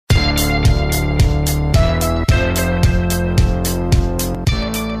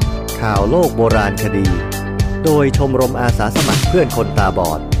ข่าวโลกโบราณคดีโดยชมรมอาสาสมัครเพื่อนคนตาบ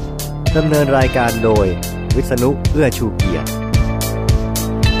อดดำเนินรายการโดยวิษณุ เอื้อชูเกียรติ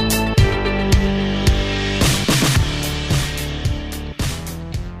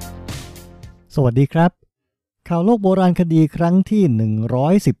สวัสดีครับข่าวโลกโบราณคดีครั้งที่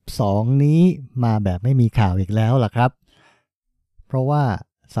112นี้มาแบบไม่มีข่าวอีกแล้วล่ะครับเพราะว่า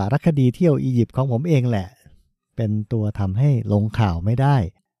สารคดีเที่ยวอียิปต์ของผมเองแหละเป็นตัวทำให้ลงข่าวไม่ได้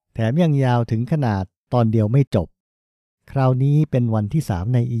แถมยังยาวถึงขนาดตอนเดียวไม่จบคราวนี้เป็นวันที่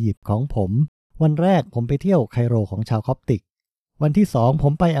3ในอียิปต์ของผมวันแรกผมไปเที่ยวไคโรของชาวคอปติกวันที่2ผ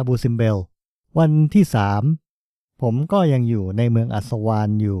มไปอาบูซิมเบลวันที่3ผมก็ยังอยู่ในเมืองอัสสวาน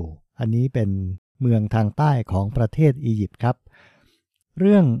อยู่อันนี้เป็นเมืองทางใต้ของประเทศอียิปต์ครับเ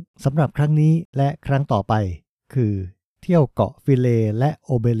รื่องสำหรับครั้งนี้และครั้งต่อไปคือเที่ยวเกาะฟิเลและโ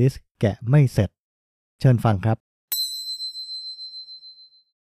อเบลิสแกะไม่เสร็จเชิญฟังครับ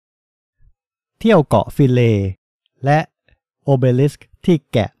เที่ยวเกาะฟิเลและโอเบลิสที่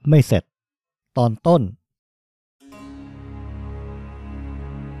แกะไม่เสร็จตอนต้น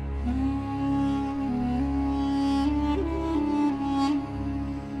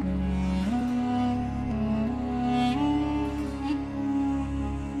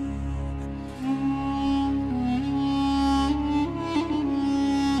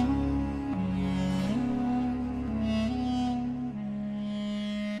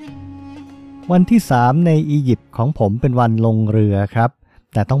วันที่3ในอียิปต์ของผมเป็นวันลงเรือครับ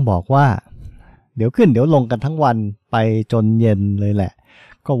แต่ต้องบอกว่าเดี๋ยวขึ้นเดี๋ยวลงกันทั้งวันไปจนเย็นเลยแหละ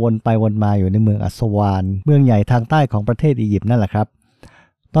ก็วนไปวนมาอยู่ในเมืองอัสสวานเมืองใหญ่ทางใต้ของประเทศอียิปต์นั่นแหละครับ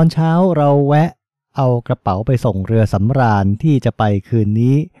ตอนเช้าเราแวะเอากระเป๋าไปส่งเรือสำราญที่จะไปคืน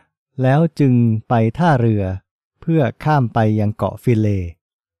นี้แล้วจึงไปท่าเรือเพื่อข้ามไปยังเกาะฟิเล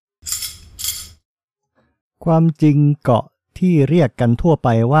ความจริงเกาะที่เรียกกันทั่วไป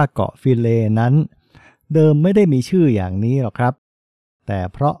ว่าเกาะฟิเลนั้นเดิมไม่ได้มีชื่ออย่างนี้หรอกครับแต่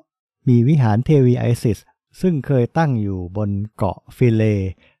เพราะมีวิหารเทวีไอซิสซึ่งเคยตั้งอยู่บนเกาะฟิเล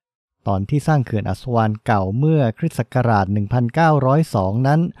ตอนที่สร้างเขื่อนอัสสวานเก่าเมื่อคริสต์ศักราช 1902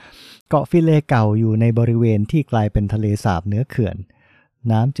 นั้นเกาะฟิเลเก่าอยู่ในบริเวณที่กลายเป็นทะเลสาบเหนือเขื่อน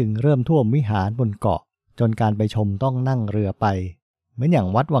น้ำจึงเริ่มท่วมวิหารบนเกาะจนการไปชมต้องนั่งเรือไปเหมือนอย่าง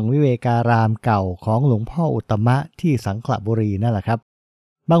วัดวังวิเวการามเก่าของหลวงพ่ออุตตมะที่สังขละบุรีนั่นแหละครับ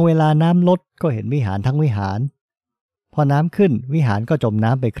บางเวลาน้ำลดก็เห็นวิหารทั้งวิหารพอน้ำขึ้นวิหารก็จม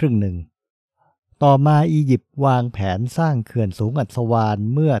น้ำไปครึ่งหนึ่งต่อมาอียิปต์วางแผนสร้างเขื่อนสูงอัศวาน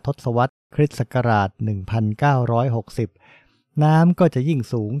เมื่อทศวรรษคริสต์ศักราช 1960 น้ำก็จะยิ่ง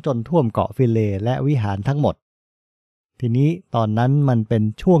สูงจนท่วมเกาะฟิเลและวิหารทั้งหมดทีนี้ตอนนั้นมันเป็น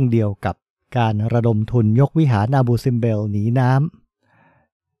ช่วงเดียวกับการระดมทุนยกวิหารอาบูซิมเบลหนีน้ำ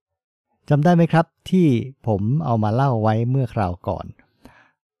จำได้ไหมครับที่ผมเอามาเล่าไว้เมื่อคราวก่อน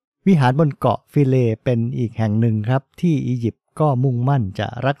วิหารบนเกาะฟิเลเป็นอีกแห่งหนึ่งครับที่อียิปต์ก็มุ่งมั่นจะ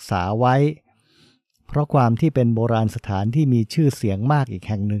รักษาไว้เพราะความที่เป็นโบราณสถานที่มีชื่อเสียงมากอีก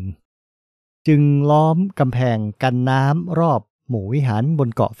แห่งหนึ่งจึงล้อมกำแพงกันน้ำรอบหมู่วิหารบน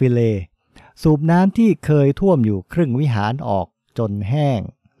เกาะฟิเลสูบน้ำที่เคยท่วมอยู่ครึ่งวิหารออกจนแห้ง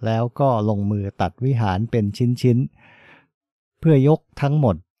แล้วก็ลงมือตัดวิหารเป็นชิ้นๆเพื่อยกทั้งหม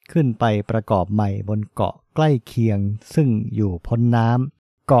ดขึ้นไปประกอบใหม่บนเกาะใกล้เคียงซึ่งอยู่พ้นน้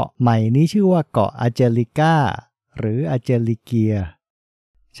ำเกาะใหม่นี้ชื่อว่าเกาะอาเจลิก้าหรืออาเจลิเกีย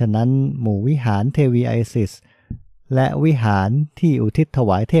ฉะนั้นหมู่วิหารเทวีไอซิสและวิหารที่อุทิศถว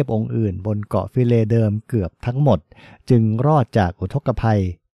ายเทพองค์อื่นบนเกาะฟิเลเดิมเกือบทั้งหมดจึงรอดจากอุทกภัย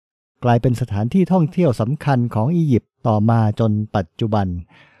กลายเป็นสถานที่ท่องเที่ยวสำคัญของอียิปต์ต่อมาจนปัจจุบัน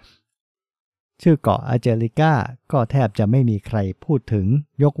ชื่อเกาะอาเจลิก้าก็แทบจะไม่มีใครพูดถึง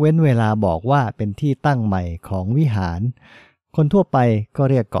ยกเว้นเวลาบอกว่าเป็นที่ตั้งใหม่ของวิหารคนทั่วไปก็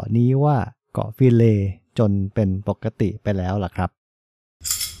เรียกเกาะนี้ว่าเกาะฟิเลจนเป็นปกติไปแล้วล่ะครับ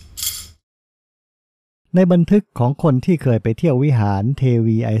ในบันทึกของคนที่เคยไปเที่ยววิหารเท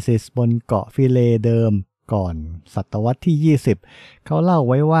วีไอซิสบนเกาะฟิเลเดิมก่อนศตวรรษที่20เขาเล่า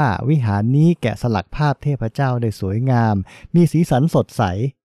ไว้ว่าวิหารนี้แกะสลักภาพเทพเจ้าได้สวยงามมีสีสันสดใส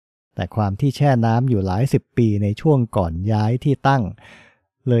แต่ความที่แช่น้ำอยู่หลาย10 ปีในช่วงก่อนย้ายที่ตั้ง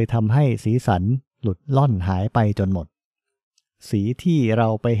เลยทำให้สีสันหลุดล่อนหายไปจนหมดสีที่เรา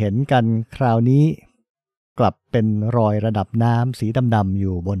ไปเห็นกันคราวนี้กลับเป็นรอยระดับน้ำสีดำๆอ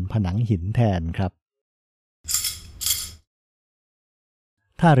ยู่บนผนังหินแทนครับ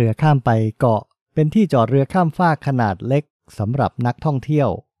ท่าเรือข้ามไปเกาะเป็นที่จอดเรือข้ามฟากขนาดเล็กสำหรับนักท่องเที่ยว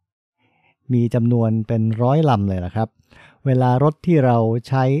มีจำนวนเป็น100 ลำเลยนะครับเวลารถที่เรา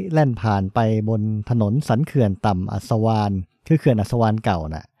ใช้แล่นผ่านไปบนถนนสันเขื่อนต่ำอัสสวานคือเขื่อนอัสสวานเก่า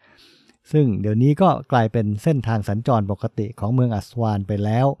น่ะ ซึ่งเดี๋ยวนี้ก็กลายเป็นเส้นทางสัญจรปกติของเมืองอัสวานไปแ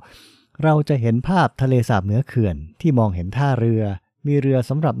ล้วเราจะเห็นภาพทะเลสาบเหนือเขื่อนที่มองเห็นท่าเรือมีเรือ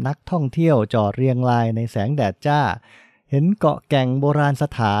สำหรับนักท่องเที่ยวจอดเรียงรายในแสงแดดจ้าเห็นเกาะแก่งโบราณส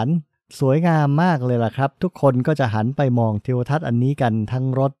ถานสวยงามมากเลยล่ะครับทุกคนก็จะหันไปมองทิวทัศน์อันนี้กันทั้ง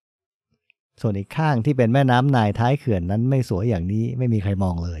รถส่วนอีกข้างที่เป็นแม่น้ำไนล์ท้ายเขื่อนนั้นไม่สวยอย่างนี้ไม่มีใครม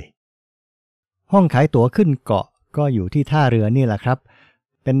องเลยห้องขายตั๋วขึ้นเกาะก็อยู่ที่ท่าเรือนี่แหละครับ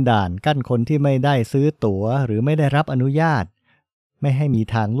เป็นด่านกั้นคนที่ไม่ได้ซื้อตั๋วหรือไม่ได้รับอนุญาตไม่ให้มี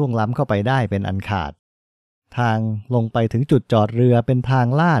ทางล่วงล้ำเข้าไปได้เป็นอันขาดทางลงไปถึงจุดจอดเรือเป็นทาง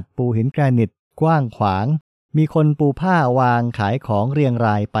ลาดปูหินแกรนิตกว้างขวางมีคนปูผ้าวางขายของเรียงร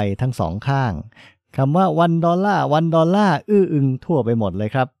ายไปทั้งสองข้างคำว่า$1อื้ออึงทั่วไปหมดเลย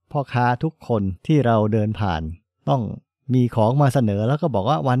ครับพ่อค้าทุกคนที่เราเดินผ่านต้องมีของมาเสนอแล้วก็บอก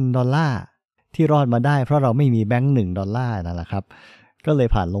ว่า$1ที่รอดมาได้เพราะเราไม่มีแบงค์$1นั่นแหละครับก็เลย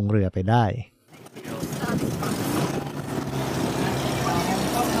ผ่านลงเรือไปได้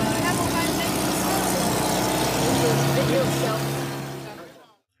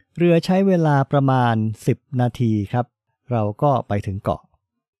เรือใช้เวลาประมาณ10นาทีครับเราก็ไปถึงเกาะ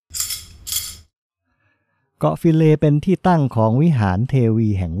ฟิเลเป็นที่ตั้งของวิหารเทวี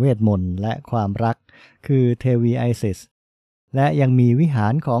แห่งเวทมนต์และความรักคือเทวีไอซิสและยังมีวิหา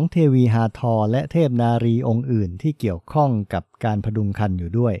รของเทวีฮาทอร์และเทพนารีองค์อื่นที่เกี่ยวข้องกับการพดุงครรภ์อ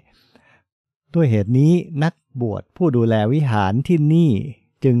ยู่ด้วยเหตุนี้นักบวชผู้ดูแลวิหารที่นี่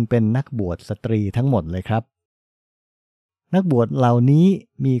จึงเป็นนักบวชสตรีทั้งหมดเลยครับนักบวชเหล่านี้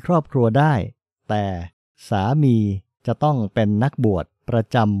มีครอบครัวได้แต่สามีจะต้องเป็นนักบวชประ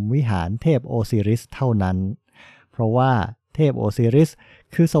จำวิหารเทพโอซิริสเท่านั้นเพราะว่าเทพโอซิริส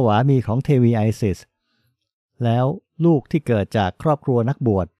คือสวามีของเทวีไอซิสแล้วลูกที่เกิดจากครอบครัวนักบ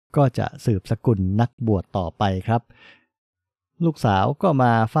วชก็จะสืบสกุลนักบวชต่อไปครับลูกสาวก็ม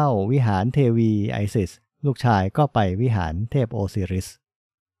าเฝ้าวิหารเทวีไอซิสลูกชายก็ไปวิหารเทพโอซิริส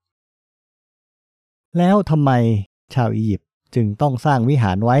แล้วทำไมชาวอียิปต์จึงต้องสร้างวิห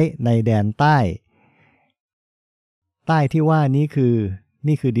ารไว้ในแดนใต้ที่ว่านี่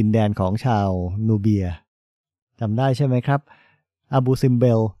คือดินแดนของชาวนูเบียจำได้ใช่ไหมครับอาบูซิมเบ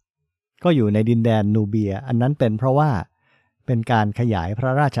ลก็อยู่ในดินแดนนูเบียอันนั้นเป็นเพราะว่าเป็นการขยายพร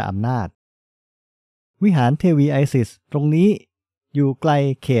ะราชอำนาจวิหารเทวีไอซิสตรงนี้อยู่ไกล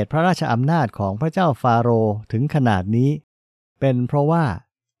เขตพระราชอำนาจของพระเจ้าฟาโรห์ถึงขนาดนี้เป็นเพราะว่า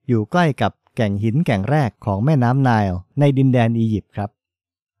อยู่ใกล้กับแก่งหินแก่งแรกของแม่น้ำไนล์ในดินแดนอียิปต์ครับ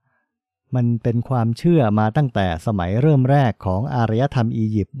มันเป็นความเชื่อมาตั้งแต่สมัยเริ่มแรกของอารยธรรมอี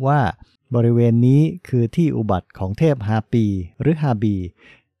ยิปต์ว่าบริเวณนี้คือที่อุบัติของเทพฮาปีหรือฮาบี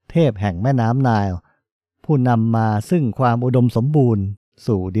เทพแห่งแม่น้ำไนล์ผู้นำมาซึ่งความอุดมสมบูรณ์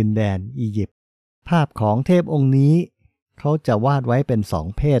สู่ดินแดนอียิปต์ภาพของเทพองค์นี้เขาจะวาดไว้เป็นสอง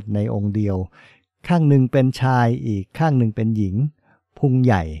เพศในองค์เดียวข้างหนึ่งเป็นชายอีกข้างหนึ่งเป็นหญิงพุงใ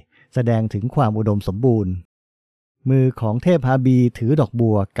หญ่แสดงถึงความอุดมสมบูรณ์มือของเทพฮาบีถือดอก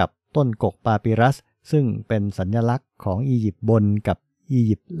บัวกับต้นกกปาปิรัสซึ่งเป็นสัญลักษณ์ของอียิปต์บนกับอี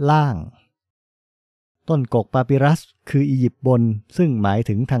ยิปต์ล่างต้นกกปาปิรัสคืออียิปต์บนซึ่งหมาย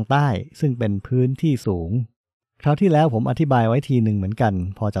ถึงทางใต้ซึ่งเป็นพื้นที่สูงคราวที่แล้วผมอธิบายไว้ทีหนึ่งเหมือนกัน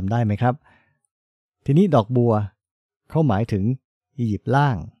พอจำได้ไหมครับทีนี้ดอกบัวเขาหมายถึงอียิปต์ล่า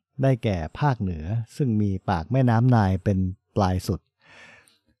งได้แก่ภาคเหนือซึ่งมีปากแม่น้ำไนล์เป็นปลายสุด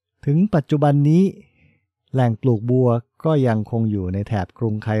ถึงปัจจุบันนี้แหล่งปลูกบัวก็ยังคงอยู่ในแถบกรุ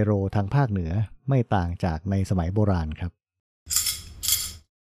งไคโรทางภาคเหนือไม่ต่างจากในสมัยโบราณครับ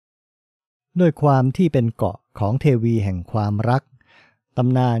ด้วยความที่เป็นเกาะของเทวีแห่งความรักต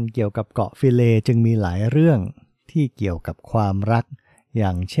ำนานเกี่ยวกับเกาะฟิเลจึงมีหลายเรื่องที่เกี่ยวกับความรักอย่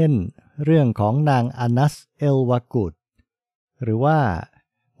างเช่นเรื่องของนางอานัสเอลวากุดหรือว่า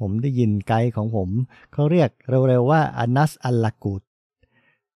ผมได้ยินไกด์ของผมเขาเรียกเร็วๆว่าอานัสอัลลากุด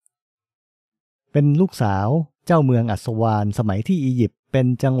เป็นลูกสาวเจ้าเมืองอัสวานสมัยที่อียิปต์เป็น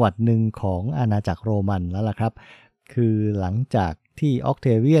จังหวัดหนึ่งของอาณาจักรโรมันแล้วล่ะครับคือหลังจากที่ออกเท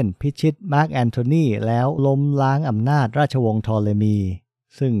เวียนพิชิตมาร์กแอนโทนีแล้วล้มล้างอำนาจราชวงศ์ทอเลมี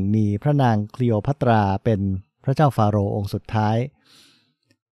ซึ่งมีพระนางคลีโอพัตราเป็นพระเจ้าฟาโรห์องค์สุดท้าย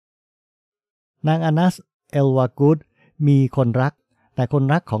นางอานัสเอลวากุดมีคนรักแต่คน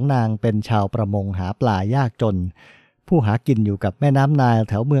รักของนางเป็นชาวประมงหาปลายากจนผู้หากินอยู่กับแม่น้ำไนล์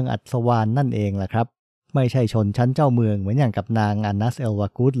แถวเมืองอัสวานนั่นเองแหละครับไม่ใช่ชนชั้นเจ้าเมืองเหมือนอย่างกับนางอานัสเอลวา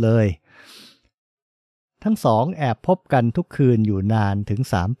กุดเลยทั้งสองแอบพบกันทุกคืนอยู่นานถึง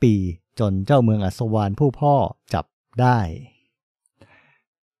3 ปีจนเจ้าเมืองอัสวานผู้พ่อจับได้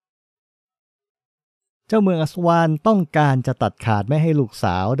เจ้าเมืองอัสวานต้องการจะตัดขาดไม่ให้ลูกส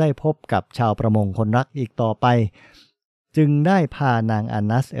าวได้พบกับชาวประมงคนรักอีกต่อไป จึงได้พานางอา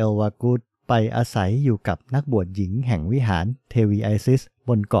นัสเอลวากูดไปอาศัยอยู่กับนักบวชหญิงแห่งวิหารเทวีไอซิสบ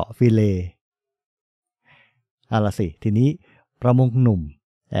นเกาะฟิเลเอาล่ะสิทีนี้ประมงหนุ่ม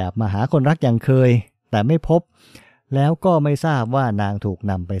แอบมาหาคนรักอย่างเคยแต่ไม่พบแล้วก็ไม่ทราบว่านางถูก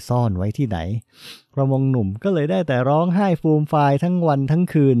นำไปซ่อนไว้ที่ไหนประมงหนุ่มก็เลยได้แต่ร้องไห้ฟูมฟายทั้งวันทั้ง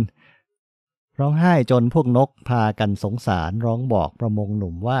คืนร้องไห้จนพวกนกพากันสงสารร้องบอกประมงห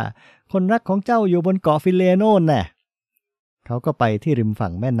นุ่มว่าคนรักของเจ้าอยู่บนเกาะฟิเลโน่นน่ะเขาก็ไปที่ริมฝั่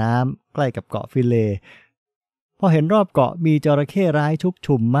งแม่น้ำใกล้กับเกาะฟิเลพอเห็นรอบเกาะมีจระเข้ร้ายชุก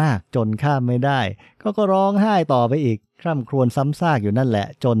ชุมมากจนข้ามไม่ได้ก็ร้องไห้ต่อไปอีกคร่ำครวญซ้ำซากอยู่นั่นแหละ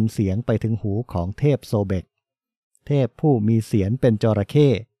จนเสียงไปถึงหูของเทพโซเบกเทพผู้มีเสียรเป็นจระเข้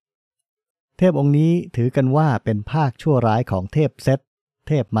เทพองค์นี้ถือกันว่าเป็นภาคชั่วร้ายของเทพเซธเ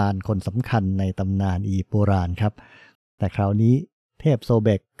ทพมารคนสำคัญในตำนานอียิปต์โบราณครับแต่คราวนี้เทพโซเบ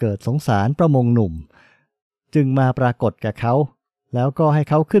กเกิดสงสารประมงหนุ่มจึงมาปรากฏกับเขาแล้วก็ให้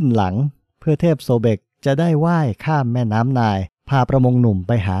เขาขึ้นหลังเพื่อเทพโซเบกจะได้ว่ายข้ามแม่น้ำนายพาประมงหนุ่มไ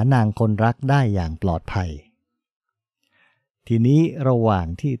ปหานางคนรักได้อย่างปลอดภัยทีนี้ระหว่าง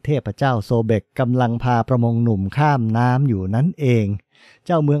ที่เทพเจ้าโซเบกกำลังพาประมงหนุ่มข้ามน้ำอยู่นั้นเองเ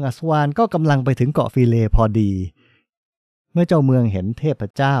จ้าเมืองอัสวานก็กำลังไปถึงเกาะฟิเลพอดีเมื่อเจ้าเมืองเห็นเทพ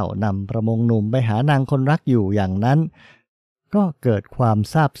เจ้านำประมงหนุ่มไปหานางคนรักอยู่อย่างนั้นก็เกิดความ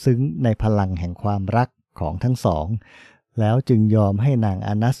ซาบซึ้งในพลังแห่งความรักของทั้งสองแล้วจึงยอมให้นางอ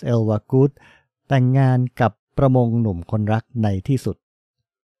านัสเอลวากูดแต่งงานกับประมงหนุ่มคนรักในที่สุด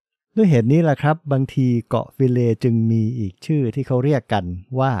ด้วยเหตุนี้แหละครับบางทีเกาะฟิเลจึงมีอีกชื่อที่เขาเรียกกัน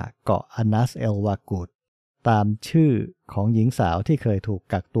ว่าเกาะอานัสเอลวากูดตามชื่อของหญิงสาวที่เคยถูก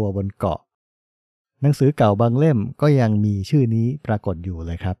กักตัวบนเกาะหนังสือเก่าบางเล่มก็ยังมีชื่อนี้ปรากฏอยู่เ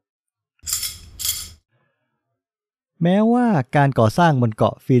ลยครับแม้ว่าการก่อสร้างบนเก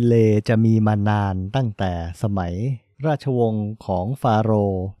าะฟิเลจะมีมานานตั้งแต่สมัยราชวงศ์ของฟาโร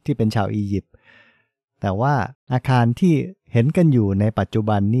ห์ที่เป็นชาวอียิปต์แต่ว่าอาคารที่เห็นกันอยู่ในปัจจุ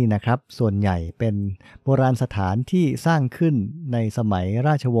บันนี่นะครับส่วนใหญ่เป็นโบราณสถานที่สร้างขึ้นในสมัยร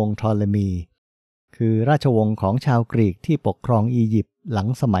าชวงศ์ทอเลมีคือราชวงศ์ของชาวกรีกที่ปกครองอียิปต์หลัง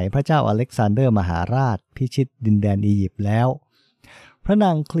สมัยพระเจ้าอเล็กซานเดอร์มหาราชพิชิตดินแดนอียิปต์แล้วพระน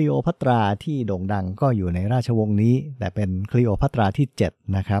างคลีโอพัตราที่โด่งดังก็อยู่ในราชวงศ์นี้แต่เป็นคลีโอพัตราที่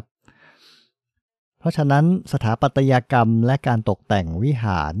7นะครับเพราะฉะนั้นสถาปัตยกรรมและการตกแต่งวิห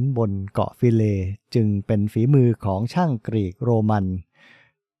ารบนเกาะฟิเลจึงเป็นฝีมือของช่างกรีกโรมัน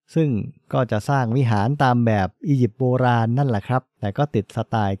ซึ่งก็จะสร้างวิหารตามแบบอียิปต์โบราณนั่นแหละครับแต่ก็ติดส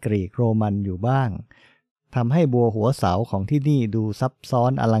ไตล์กรีกโรมันอยู่บ้างทำให้บัวหัวเสาของที่นี่ดูซับซ้อ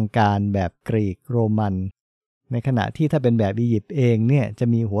นอลังการแบบกรีกโรมันในขณะที่ถ้าเป็นแบบอียิปต์เองเนี่ยจะ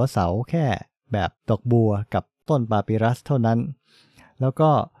มีหัวเสาแค่แบบดอกบัวกับต้นปาปิรัสเท่านั้นแล้ว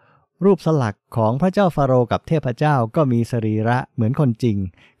ก็รูปสลักของพระเจ้าฟาโรห์กับเทพเจ้าก็มีสรีระเหมือนคนจริง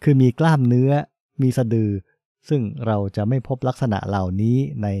คือมีกล้ามเนื้อมีสะดือซึ่งเราจะไม่พบลักษณะเหล่านี้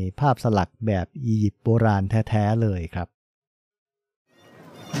ในภาพสลักแบบอียิปต์โบราณแท้ๆเลยครับ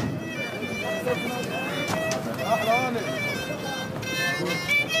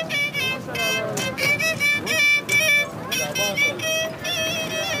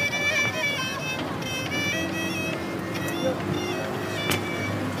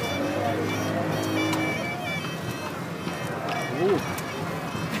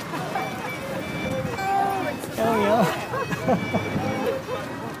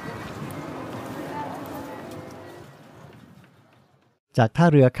จากท่า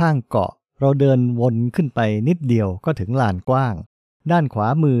เรือข้างเกาะเราเดินวนขึ้นไปนิดเดียวก็ถึงลานกว้างด้านขวา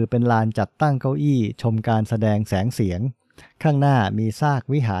มือเป็นลานจัดตั้งเก้าอี้ชมการแสดงแสงเสียงข้างหน้ามีซาก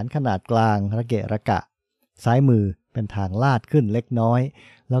วิหารขนาดกลางระเกะระกะซ้ายมือเป็นทางลาดขึ้นเล็กน้อย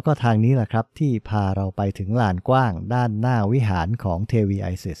แล้วก็ทางนี้แหละครับที่พาเราไปถึงลานกว้างด้านหน้าวิหารของเทวีไอ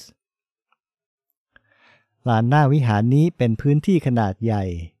ซิสลานหน้าวิหารนี้เป็นพื้นที่ขนาดใหญ่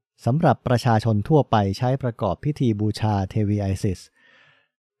สำหรับประชาชนทั่วไปใช้ประกอบพิธีบูชาเทวีไอซิส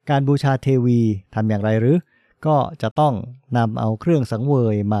การบูชาเทวีทำอย่างไรหรือก็จะต้องนำเอาเครื่องสังเว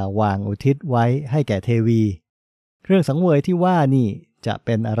ยมาวางอุทิศไว้ให้แก่เทวีเครื่องสังเวยที่ว่านี่จะเ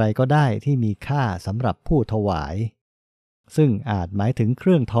ป็นอะไรก็ได้ที่มีค่าสำหรับผู้ถวายซึ่งอาจหมายถึงเค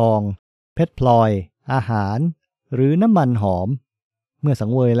รื่องทองเพชรพลอยอาหารหรือน้ำมันหอมเมื่อสั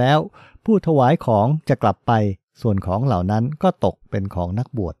งเวยแล้วผู้ถวายของจะกลับไปส่วนของเหล่านั้นก็ตกเป็นของนัก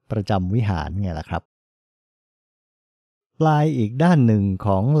บวชประจำวิหารไงล่ะครับปลายอีกด้านหนึ่งข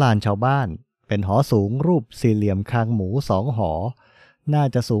องลานชาวบ้านเป็นหอสูงรูปสี่เหลี่ยมคางหมู2 หอน่า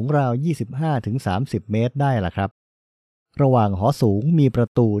จะสูงราว 25-30 เมตรได้ล่ะครับระหว่างหอสูงมีประ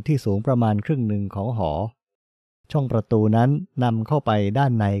ตูที่สูงประมาณครึ่งหนึ่งของหอช่องประตูนั้นนำเข้าไปด้า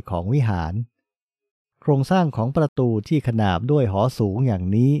นในของวิหาร โครงสร้างของประตูที่ขนาบด้วยหอสูงอย่าง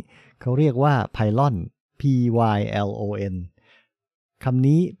นี้เขาเรียกว่าไพลอน PYLON คำ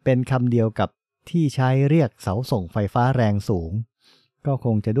นี้เป็นคำเดียวกับที่ใช้เรียกเสาส่งไฟฟ้าแรงสูงก็ค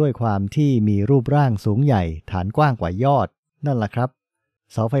งจะด้วยความที่มีรูปร่างสูงใหญ่ฐานกว้างกว่ายอดนั่นแหละครับ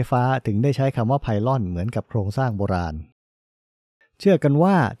เสาไฟฟ้าถึงได้ใช้คำว่าไพลอนเหมือนกับโครงสร้างโบราณเชื่อกัน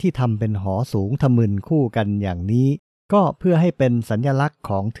ว่าที่ทำเป็นหอสูงทะมึนคู่กันอย่างนี้ก็เพื่อให้เป็นสัญลักษณ์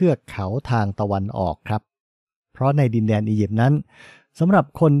ของเทือกเขาทางตะวันออกครับเพราะในดินแดนอียิปต์นั้นสำหรับ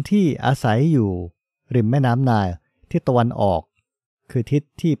คนที่อาศัยอยู่ริมแม่น้ำไนล์ทิศตะวันออกคือทิศ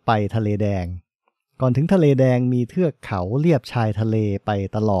ที่ไปทะเลแดงก่อนถึงทะเลแดงมีเทือกเขาเลียบชายทะเลไป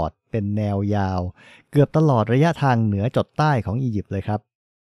ตลอดเป็นแนวยาวเกือบตลอดระยะทางเหนือจดใต้ของอียิปต์เลยครับ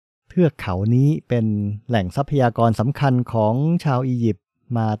เทือกเขานี้เป็นแหล่งทรัพยากรสำคัญของชาวอียิปต์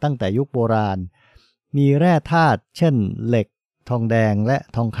มาตั้งแต่ยุคโบราณมีแร่ธาตุเช่นเหล็กทองแดงและ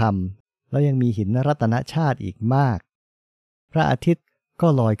ทองคำแล้วยังมีหินรัตนชาติอีกมากพระอาทิตย์ก็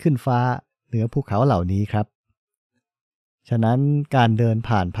ลอยขึ้นฟ้าเหนือภูเขาเหล่านี้ครับฉะนั้นการเดิน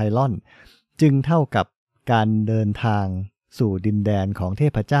ผ่านไพลอนจึงเท่ากับการเดินทางสู่ดินแดนของเท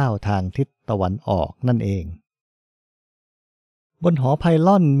พเจ้าทางทิศตะวันออกนั่นเองบนหอไพล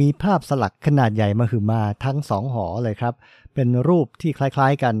อนมีภาพสลักขนาดใหญ่มหึมาทั้งสองหอเลยครับเป็นรูปที่คล้า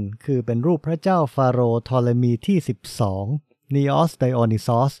ยๆกันคือเป็นรูปพระเจ้าฟาโรห์โทเลมีที่12นีออสไดโอนิซ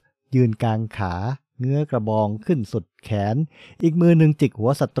อสยืนกลางขาเงื้อกระบองขึ้นสุดแขนอีกมือหนึ่งจิกหั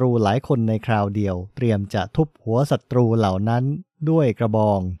วศัตรูหลายคนในคราวเดียวเตรียมจะทุบหัวศัตรูเหล่านั้นด้วยกระบ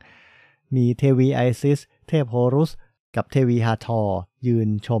องมีเทวีไอซิสเทพโฮรุสกับเทวีฮาทอร์ยืน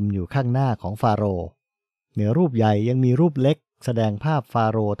ชมอยู่ข้างหน้าของฟาโรห์เหนือรูปใหญ่ยังมีรูปเล็กแสดงภาพฟา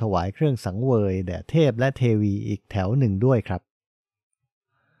โรห์ถวายเครื่องสังเวยแด่เทพและเทวีอีกแถวหนึ่งด้วยครับ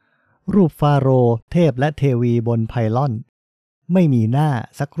รูปฟาโรห์เทพและเทวีบนไพลอนไม่มีหน้า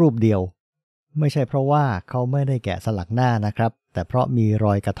สักรูปเดียวไม่ใช่เพราะว่าเขาไม่ได้แกะสลักหน้านะครับแต่เพราะมีร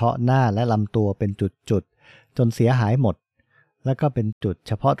อยกระเทาะหน้าและลำตัวเป็นจุดๆจนเสียหายหมดแล้วก็เป็นจุดเ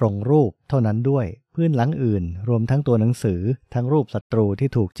ฉพาะตรงรูปเท่านั้นด้วยพื้นหลังอื่นรวมทั้งตัวหนังสือทั้งรูปศัตรูที่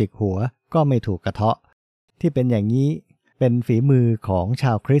ถูกจิกหัวก็ไม่ถูกกระเทาะที่เป็นอย่างนี้เป็นฝีมือของช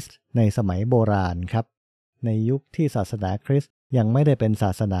าวคริสต์ในสมัยโบราณครับในยุคที่ศาสนาคริสต์ยังไม่ได้เป็นศ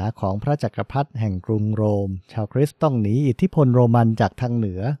าสนาของพระจักรพรรดิแห่งกรุงโรมชาวคริสต์ต้องหนีอิทธิพลโรมันจากทางเห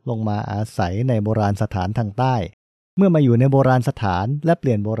นือลงมาอาศัยในโบราณสถานทางใต้เมื่อมาอยู่ในโบราณสถานและเป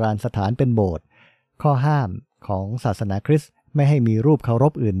ลี่ยนโบราณสถานเป็นโบสถ์ข้อห้ามของศาสนาคริสต์ไม่ให้มีรูปเคาร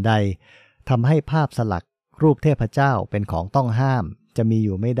พอื่นใดทำให้ภาพสลักรูปเทพเจ้าเป็นของต้องห้ามจะมีอ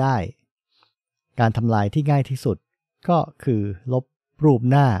ยู่ไม่ได้การทำลายที่ง่ายที่สุดก็คือลบรูป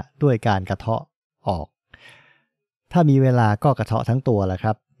หน้าด้วยการกระเทาะออกถ้ามีเวลาก็กระเทาะทั้งตัวแหละค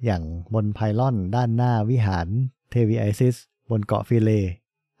รับอย่างบนไพลอนด้านหน้าวิหารเทวีไอซิสบนเกาะฟิเล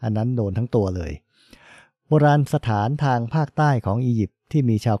อันนั้นโดนทั้งตัวเลยโบราณสถานทางภาคใต้ของอียิปต์ที่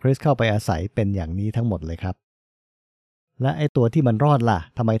มีชาวคริสต์เข้าไปอาศัยเป็นอย่างนี้ทั้งหมดเลยครับและไอ้ตัวที่มันรอดล่ะ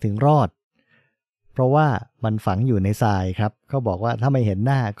ทำไมถึงรอดเพราะว่ามันฝังอยู่ในทรายครับเขาบอกว่าถ้าไม่เห็นห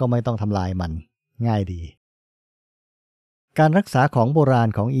น้าก็ไม่ต้องทำลายมันง่ายดีการรักษาของโบราณ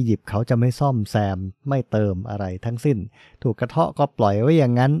ของอียิปต์เขาจะไม่ซ่อมแซมไม่เติมอะไรทั้งสิ้นถูกกระเทาะก็ปล่อยไว้อย่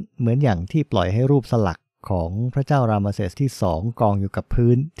างนั้นเหมือนอย่างที่ปล่อยให้รูปสลักของพระเจ้ารามเสสที่2กองอยู่กับ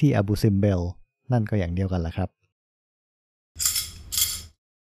พื้นที่อบูซิมเบลนั่นก็อย่างเดียวกันแหละครับ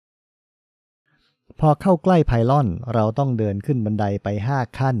พอเข้าใกล้ไพลอนเราต้องเดินขึ้นบันไดไป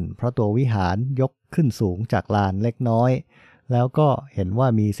5ขั้นเพราะตัววิหารยกขึ้นสูงจากลานเล็กน้อยแล้วก็เห็นว่า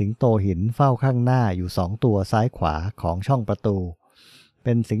มีสิงโตหินเฝ้าข้างหน้าอยู่2ตัวซ้ายขวาของช่องประตูเ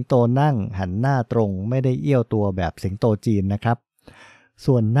ป็นสิงโตนั่งหันหน้าตรงไม่ได้เอี้ยวตัวแบบสิงโตจีนนะครับ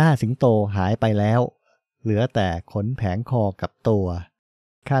ส่วนหน้าสิงโตหายไปแล้วเหลือแต่ขนแผงคอกับตัว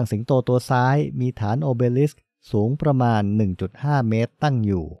ข้างสิงโตตัวซ้ายมีฐานโอเบลิสก์สูงประมาณ 1.5 เมตรตั้ง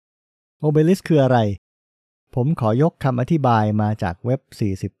อยู่โอเบลิสก์คืออะไรผมขอยกคำอธิบายมาจากเว็บ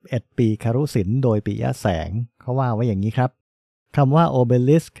41ปีครุศิลป์โดยปิยะแสงเขาว่าไว้อย่างนี้ครับคำว่า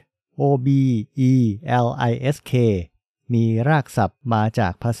obelisk obelisk มีรากศัพท์มาจา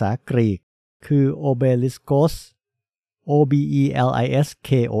กภาษากรีกคือ obeliskos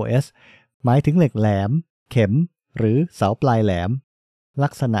obeliskos หมายถึงเหล็กแหลมเข็มหรือเสาปลายแหลมลั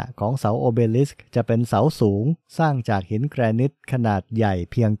กษณะของเสาโอเบลิสก์จะเป็นเสาสูงสร้างจากหินแกรนิตขนาดใหญ่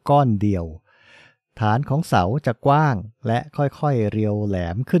เพียงก้อนเดียวฐานของเสาจะกว้างและค่อยๆเรียวแหล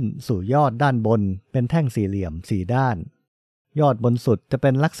มขึ้นสู่ยอดด้านบนเป็นแท่งสี่เหลี่ยม4ด้านยอดบนสุดจะเป็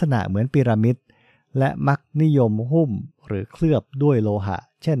นลักษณะเหมือนพีระมิดและมักนิยมหุ้มหรือเคลือบด้วยโลหะ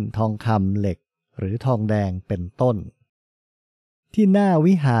เช่นทองคำเหล็กหรือทองแดงเป็นต้นที่หน้า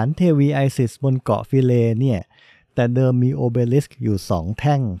วิหารเทวีไอซิสบนเกาะฟิเลเนี่ยแต่เดิมมีโอเบลิสก์อยู่2แ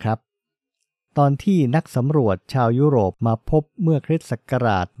ท่งครับ ตอนที่นักสำรวจชาวยุโรปมาพบเมื่อคริสต์ศักร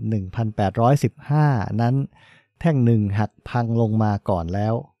าช 1815 นั้นแท่งหนึ่งหักพังลงมาก่อนแล้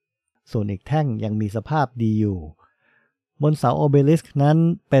วส่วนอีกแท่งยังมีสภาพดีอยู่บนเสาโอเบลิสก์นั้น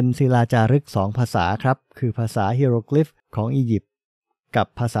เป็นศิลาจารึกสองภาษาครับคือภาษาฮีโรกลิฟของอียิปต์กับ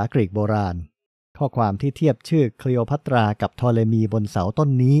ภาษากรีกโบราณข้อความที่เทียบชื่อคลีโอพัตรากับทอเลมีบนเสาต้น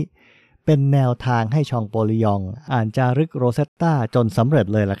นี้เป็นแนวทางให้ชองโปลิยองอ่านจารึกโรเซตตาจนสำเร็จ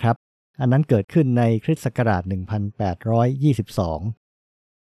เลยล่ะครับอันนั้นเกิดขึ้นในคริสต์ศักราช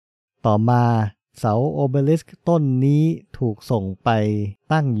 1822 ต่อมาเสาโอเบลิสก์ต้นนี้ถูกส่งไป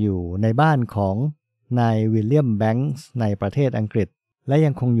ตั้งอยู่ในบ้านของนายวิลเลียมแบงค์ในประเทศอังกฤษและยั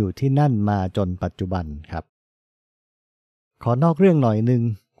งคงอยู่ที่นั่นมาจนปัจจุบันครับขอนอกเรื่องหน่อยนึง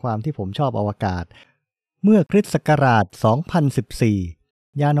ความที่ผมชอบอวกาศเมื่อคริสต์ศักราช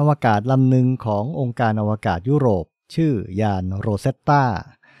 2014 ยานอวกาศลำหนึ่งขององค์การอวกาศยุโรปชื่อยานโรเซตตา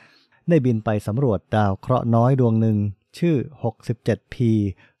ได้บินไปสำรวจดาวเคราะห์น้อยดวงหนึ่งชื่อ 67P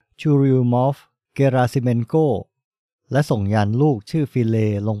ชูริวมอฟเกราซิเมนโกและส่งยานลูกชื่อฟิเล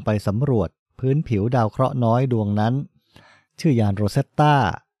ลงไปสำรวจพื้นผิวดาวเคราะห์น้อยดวงนั้นชื่อยานโรเซตตา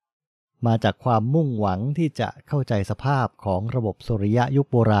มาจากความมุ่งหวังที่จะเข้าใจสภาพของระบบสุริยะยุค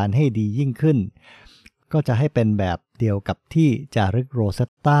โบราณให้ดียิ่งขึ้นก็จะให้เป็นแบบเดียวกับที่จารึกโรเซ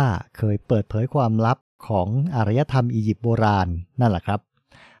ตตาเคยเปิดเผยความลับของอารยธรรมอียิปต์โบราณนั่นแหละครับ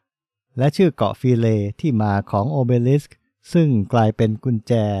และชื่อเกาะฟิเลที่มาของโอเบลิสก์ซึ่งกลายเป็นกุญแ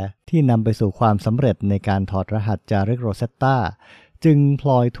จที่นำไปสู่ความสำเร็จในการถอดรหัสจารึกโรเซตตาจึงพล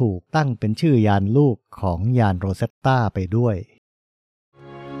อยถูกตั้งเป็นชื่อยานลูกของยานโรเซตตาไปด้วย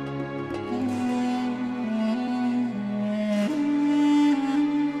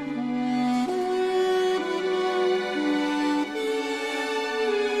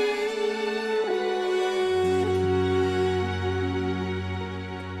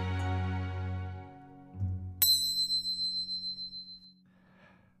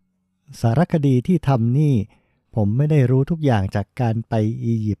สารคดีที่ทำนี่ผมไม่ได้รู้ทุกอย่างจากการไป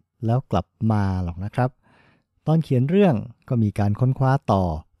อียิปต์แล้วกลับมาหรอกนะครับตอนเขียนเรื่องก็มีการค้นคว้าต่อ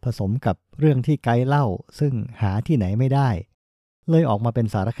ผสมกับเรื่องที่ไกด์เล่าซึ่งหาที่ไหนไม่ได้เลยออกมาเป็น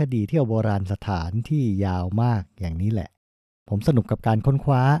สารคดีเที่ยวโบราณสถานที่ยาวมากอย่างนี้แหละผมสนุกกับการค้นค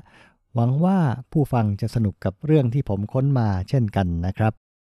ว้าหวังว่าผู้ฟังจะสนุกกับเรื่องที่ผมค้นมาเช่นกันนะครับ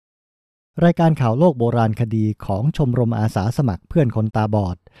รายการข่าวโลกโบราณคดีของชมรมอาสาสมัครเพื่อนคนตาบอ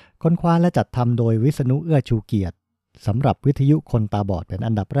ดค้นคว้าและจัดทำโดยวิษณุเอื้อชูเกียรติสำหรับวิทยุคนตาบอดเป็น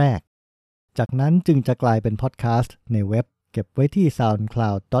อันดับแรกจากนั้นจึงจะกลายเป็นพอดแคสต์ในเว็บเก็บไว้ที่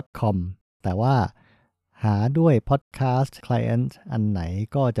soundcloud.com แต่ว่าหาด้วย podcast client อันไหน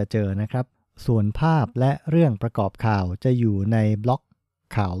ก็จะเจอนะครับส่วนภาพและเรื่องประกอบข่าวจะอยู่ในบล็อก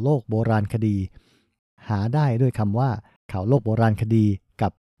ข่าวโลกโบราณคดีหาได้ด้วยคำว่าข่าวโลกโบราณคดีกั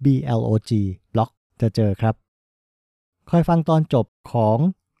บ blog บล็อกจะเจอครับคอยฟังตอนจบของ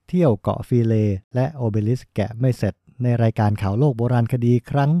เที่ยวเกาะฟิเลและโอเบลิสแกะไม่เสร็จในรายการข่าวโลกโบราณคดี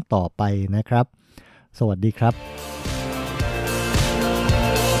ครั้งต่อไปนะครับสวัสดีครับ